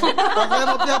Terre. Pas vrai,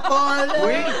 mon Pierre-Paul?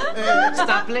 Oui, c'est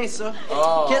en plein ça.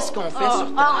 Qu'est-ce qu'on fait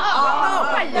sur Terre?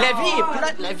 La vie est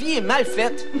plate, la vie est mal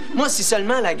faite. Moi, si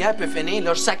seulement la guerre peut finir,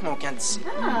 là, je sac mon camp d'ici.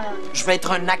 Je vais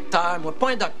être un acteur, moi, pas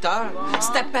un docteur.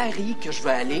 C'est à Paris que je veux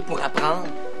aller pour apprendre.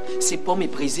 C'est pas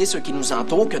mépriser ceux qui nous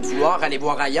entourent que de vouloir aller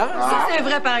voir ailleurs. Ça, c'est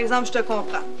vrai, par exemple, je te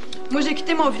comprends. Moi, j'ai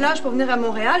quitté mon village pour venir à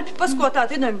Montréal, puis pas se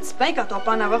contenter d'un petit pain quand on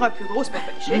peut en avoir un plus gros, c'est pas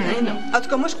péché. En tout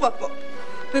cas, moi, je crois pas.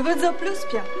 Pouvez-vous dire plus,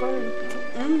 Pierre-Paul?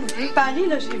 Paris,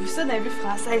 là, j'ai vu ça dans la vue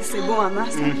française, c'est beau en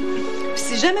masse. Puis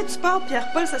si jamais tu pars,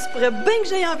 Pierre-Paul, ça se pourrait bien que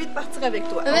j'aie envie de partir avec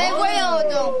toi. Mais voyons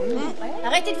donc.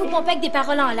 Arrêtez de vous pomper avec des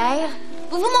paroles en l'air.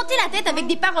 Vous vous montez la tête avec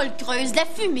des paroles creuses, de la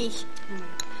fumée.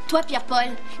 Toi, Pierre-Paul,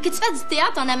 que tu fasses du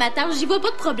théâtre en amateur, j'y vois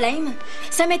pas de problème.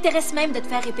 Ça m'intéresse même de te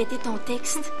faire répéter ton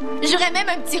texte. J'aurais même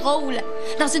un petit rôle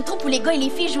dans une troupe où les gars et les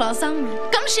filles jouent ensemble,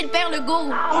 comme chez le père Legault.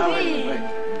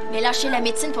 Mais lâcher la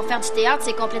médecine pour faire du théâtre,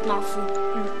 c'est complètement fou.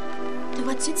 Te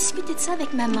vois-tu discuter de ça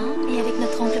avec maman et avec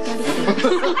notre oncle Qualité?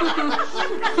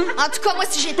 En tout cas, moi,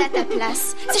 si j'étais à ta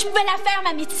place, si je pouvais la faire,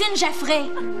 ma médecine, je la ferais.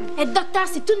 Être docteur,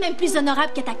 c'est tout de même plus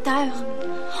honorable qu'être acteur.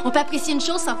 On peut apprécier une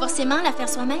chose sans forcément la faire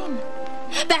soi-même.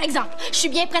 Par exemple, je suis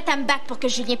bien prête à me battre pour que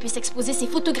Julien puisse exposer ses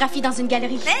photographies dans une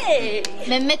galerie. Hey!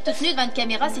 Mais me mettre toute nue devant une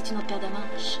caméra, c'est une autre paire de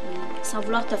manches. Sans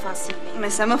vouloir t'offenser. Mais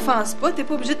ça m'offense pas. T'es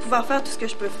pas obligé de pouvoir faire tout ce que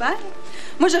je peux faire.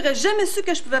 Moi, j'aurais jamais su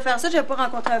que je pouvais faire ça. J'avais pas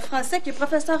rencontré un Français qui est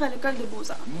professeur à l'école de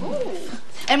beaux-arts.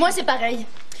 Et moi, c'est pareil.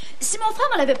 Si mon frère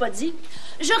me l'avait pas dit,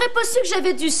 j'aurais pas su que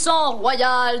j'avais du sang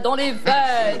royal dans les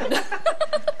veines.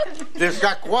 C'est ce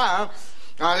qu'à croire, hein?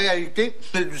 En réalité,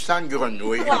 c'est du sang de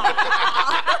grenouille.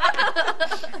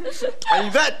 Hey,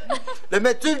 Yvette, le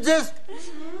mets-tu le disque?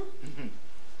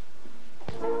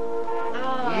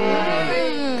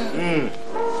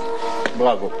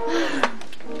 Bravo.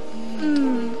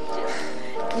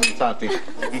 Santé.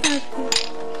 Hey,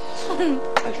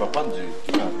 je vais prendre du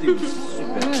santé aussi.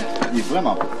 Super. Il est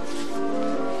vraiment bon.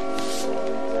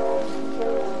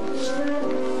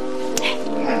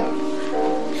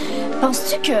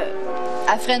 Penses-tu que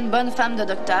elle ferait une bonne femme de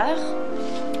docteur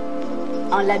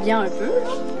en l'habillant un peu,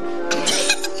 là?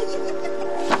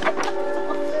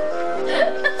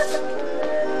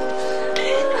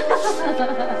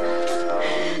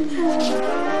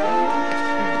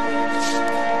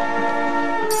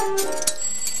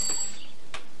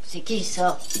 C'est qui,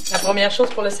 ça? La première chose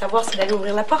pour le savoir, c'est d'aller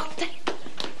ouvrir la porte.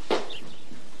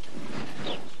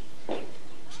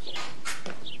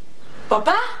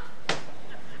 Papa?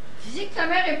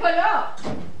 pas là!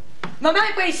 Maman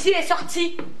est pas ici, elle est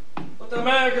sortie. C'est ta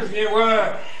mère que je viens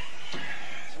voir.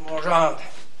 C'est mon genre.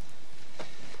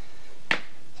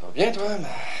 Ça va bien, toi, ma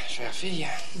chère fille?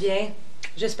 Bien.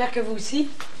 J'espère que vous aussi.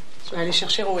 Je vais aller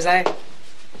chercher Rosaire.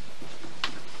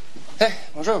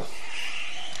 Bonjour.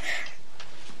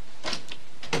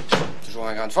 Toujours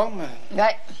en grande forme?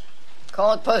 Ouais.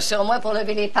 Compte pas sur moi pour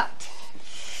lever les pattes.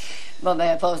 Bon,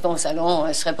 ben, passe dans le salon.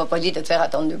 Ce serait pas poli de te faire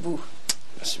attendre debout.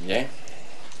 Merci bien.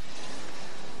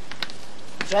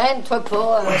 Gêne-toi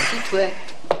pas, assis-toi.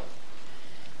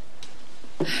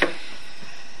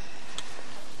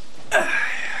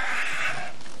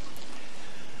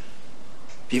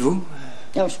 Puis vous?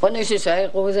 Non, c'est pas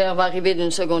nécessaire. Rosaire va arriver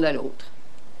d'une seconde à l'autre.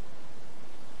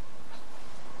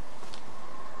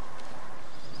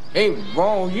 Eh,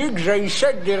 bon Dieu, que j'aille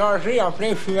ça te déranger en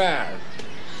plein fumage.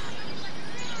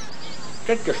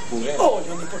 Peut-être que je pourrais. Oh,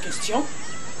 il n'en est pas question.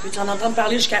 Veux-tu en entendre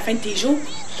parler jusqu'à la fin de tes jours?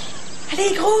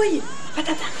 Allez, grouille!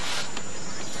 Attends.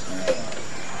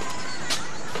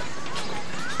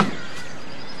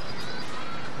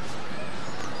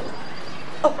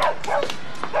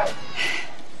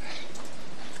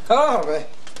 Ah, ben.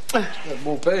 Le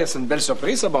beau-père, c'est une belle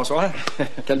surprise, ça, bonsoir.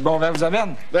 Quel bon vin vous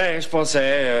amène? Ben, je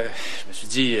pensais, je me suis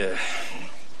dit,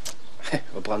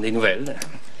 on va prendre des nouvelles.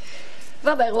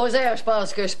 Bon, ben, Rosaire, je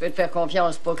pense que je peux te faire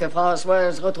confiance pour que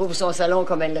Françoise retrouve son salon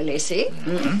comme elle l'a laissé.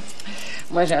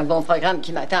 Moi, j'ai un bon programme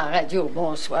qui m'attend à radio.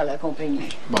 Bonsoir, la compagnie.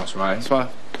 Bonsoir. Bonsoir.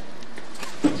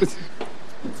 Je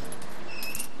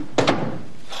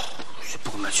sais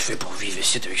pas comment tu fais pour vivre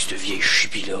ici avec cette vieille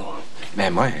chipie-là.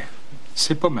 Ben, moi,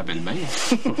 c'est pas ma belle-mère.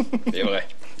 C'est vrai.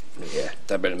 Mais,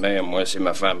 ta belle-mère, moi, c'est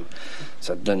ma femme.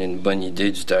 Ça te donne une bonne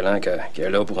idée du talent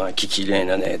qu'elle a pour en kikiller un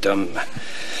honnête homme.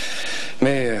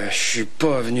 Mais je suis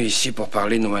pas venu ici pour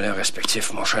parler de nos malheurs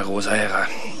respectifs, mon cher Rosaire.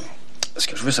 Ce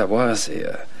que je veux savoir, c'est...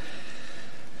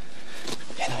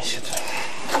 Viens donc ici, toi.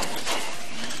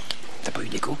 T'as pas eu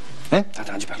d'écho? Hein? T'as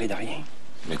entendu parler de rien?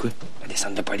 Mais quoi? La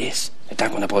descente de police. Le temps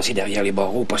qu'on a passé derrière les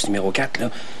barreaux au poste numéro 4,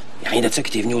 là. Y a rien de ça qui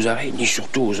t'est venu aux oreilles, ni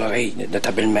surtout aux oreilles de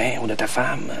ta belle-mère ou de ta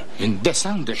femme. Une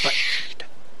descente de police?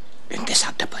 Une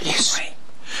descente de police? Oui.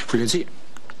 Faut le dire,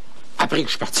 après que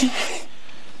je suis parti?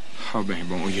 Ah, ben,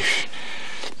 bon,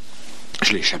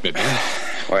 je l'échappais bien.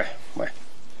 Ouais.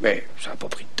 Ben, ça n'a pas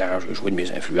pris de temps. J'ai joué de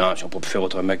mes influences. Ils n'ont pas pu faire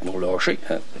autrement que nous relâcher.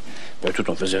 Hein. Ben, tout,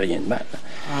 on faisait rien de mal.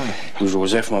 Ouais.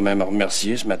 Joseph m'a même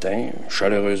remercié ce matin,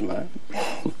 chaleureusement.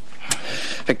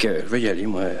 Fait que je vais y aller,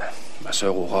 moi. Ma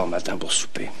sœur Aurore m'attend pour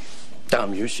souper. Tant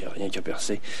mieux s'il n'y a rien qui a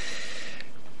percé.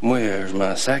 Moi, je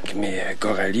m'en sac, mais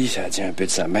Coralie, ça tient un peu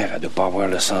de sa mère. Elle ne doit pas avoir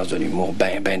le sens de l'humour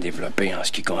bien développé en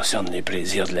ce qui concerne les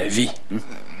plaisirs de la vie.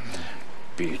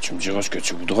 Puis tu me diras ce que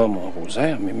tu voudras, mon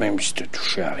Rosaire, mais même si tu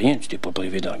touché à rien, tu t'es pas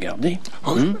privé de regarder.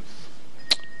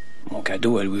 Mon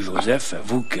cadeau à Louis-Joseph,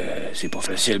 avoue que c'est pas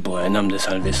facile pour un homme de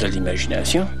s'enlever ça de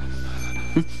l'imagination.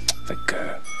 Fait que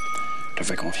je te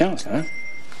fais confiance, hein?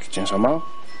 Tu tiens ça mort?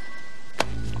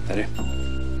 Salut.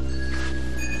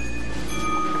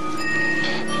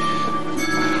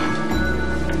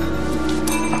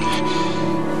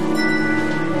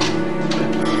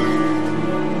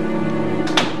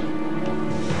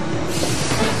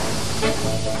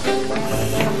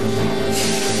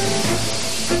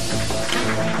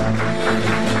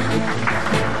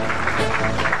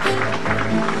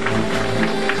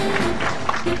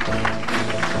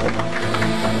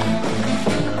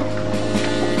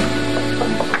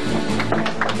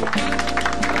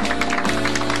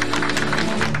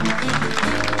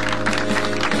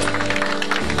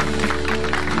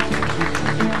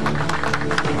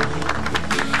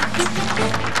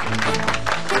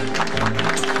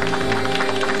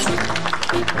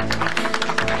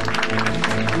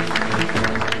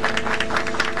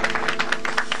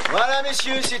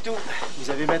 Messieurs, c'est tout. Vous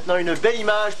avez maintenant une belle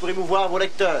image pour émouvoir vos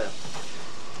lecteurs.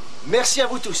 Merci à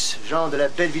vous tous, gens de la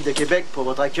belle ville de Québec, pour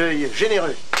votre accueil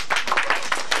généreux.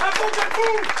 À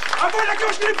vous la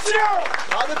conscription!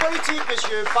 Pas de politique,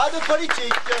 monsieur, pas de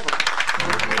politique.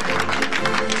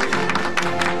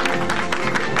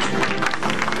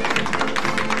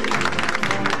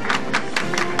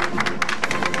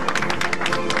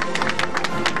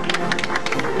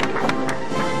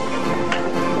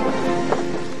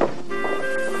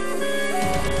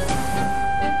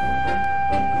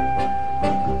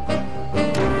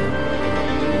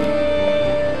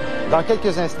 Dans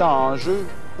quelques instants en jeu,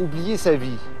 oubliez sa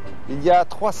vie. Il y a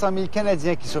 300 000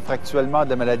 Canadiens qui souffrent actuellement de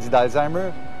la maladie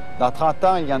d'Alzheimer. Dans 30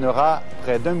 ans, il y en aura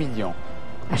près d'1 million.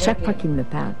 À chaque fois qu'il me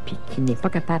parle puis qu'il n'est pas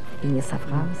capable de finir sa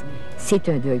phrase, c'est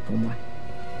un deuil pour moi.